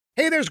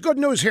Hey, there's good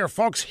news here,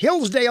 folks.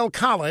 Hillsdale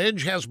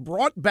College has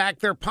brought back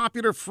their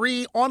popular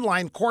free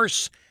online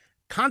course,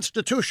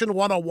 Constitution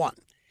 101.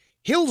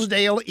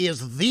 Hillsdale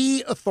is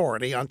the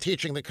authority on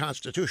teaching the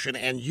Constitution,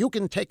 and you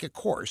can take a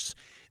course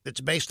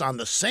that's based on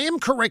the same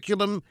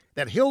curriculum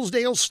that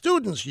Hillsdale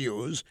students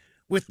use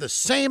with the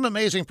same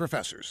amazing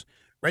professors.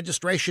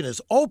 Registration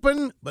is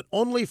open, but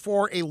only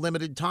for a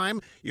limited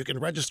time. You can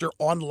register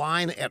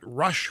online at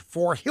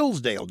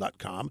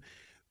rushforhillsdale.com.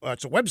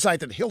 It's a website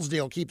that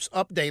Hillsdale keeps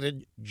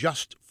updated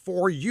just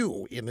for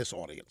you in this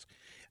audience.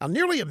 Now,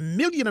 nearly 1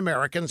 million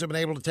Americans have been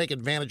able to take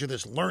advantage of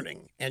this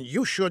learning, and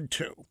you should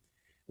too.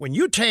 When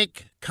you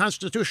take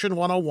Constitution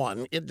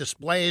 101, it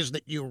displays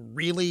that you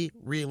really,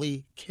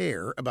 really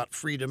care about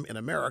freedom in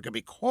America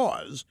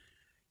because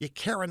you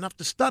care enough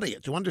to study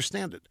it, to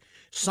understand it.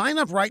 Sign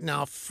up right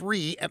now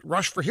free at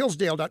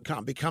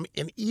rushforhillsdale.com. Become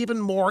an even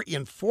more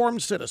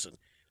informed citizen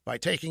by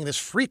taking this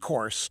free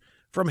course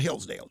from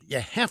Hillsdale. You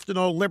have to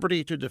know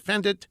liberty to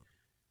defend it.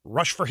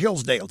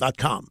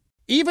 Rushforhillsdale.com.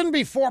 Even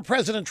before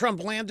President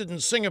Trump landed in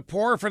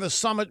Singapore for the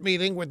summit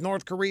meeting with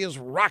North Korea's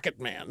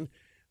rocket man,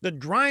 the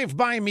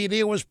drive-by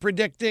media was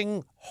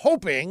predicting,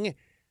 hoping,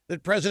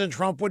 that President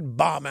Trump would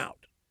bomb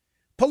out.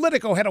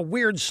 Politico had a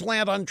weird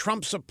slant on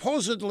Trump's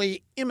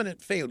supposedly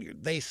imminent failure.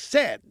 They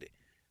said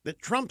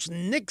that Trump's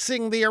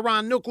nixing the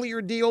Iran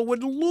nuclear deal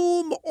would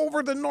loom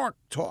over the North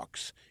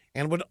talks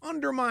and would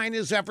undermine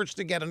his efforts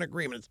to get an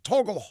agreement. It's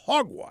total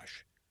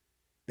hogwash.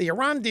 The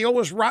Iran deal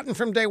was rotten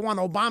from day one.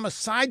 Obama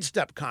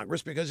sidestepped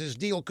Congress because his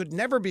deal could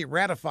never be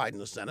ratified in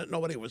the Senate.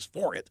 Nobody was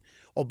for it.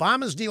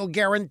 Obama's deal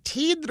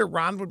guaranteed that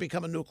Iran would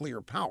become a nuclear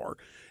power.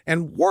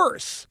 And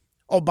worse,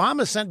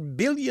 Obama sent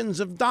billions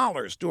of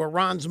dollars to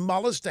Iran's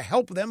mullahs to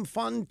help them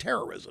fund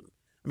terrorism.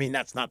 I mean,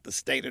 that's not the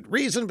stated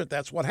reason, but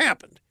that's what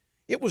happened.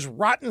 It was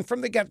rotten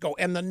from the get-go,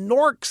 and the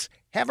Norks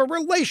have a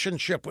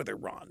relationship with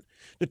Iran.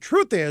 The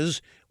truth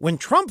is, when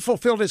Trump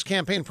fulfilled his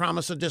campaign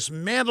promise to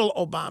dismantle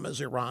Obama's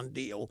Iran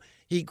deal,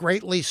 he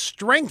greatly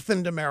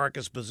strengthened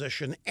America's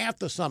position at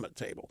the summit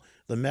table.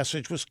 The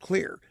message was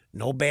clear: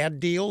 no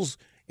bad deals,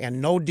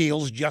 and no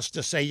deals just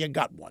to say you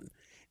got one.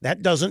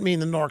 That doesn't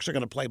mean the Norks are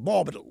going to play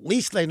ball, but at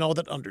least they know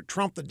that under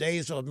Trump, the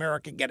days of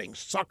America getting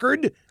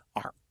suckered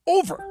are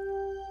over.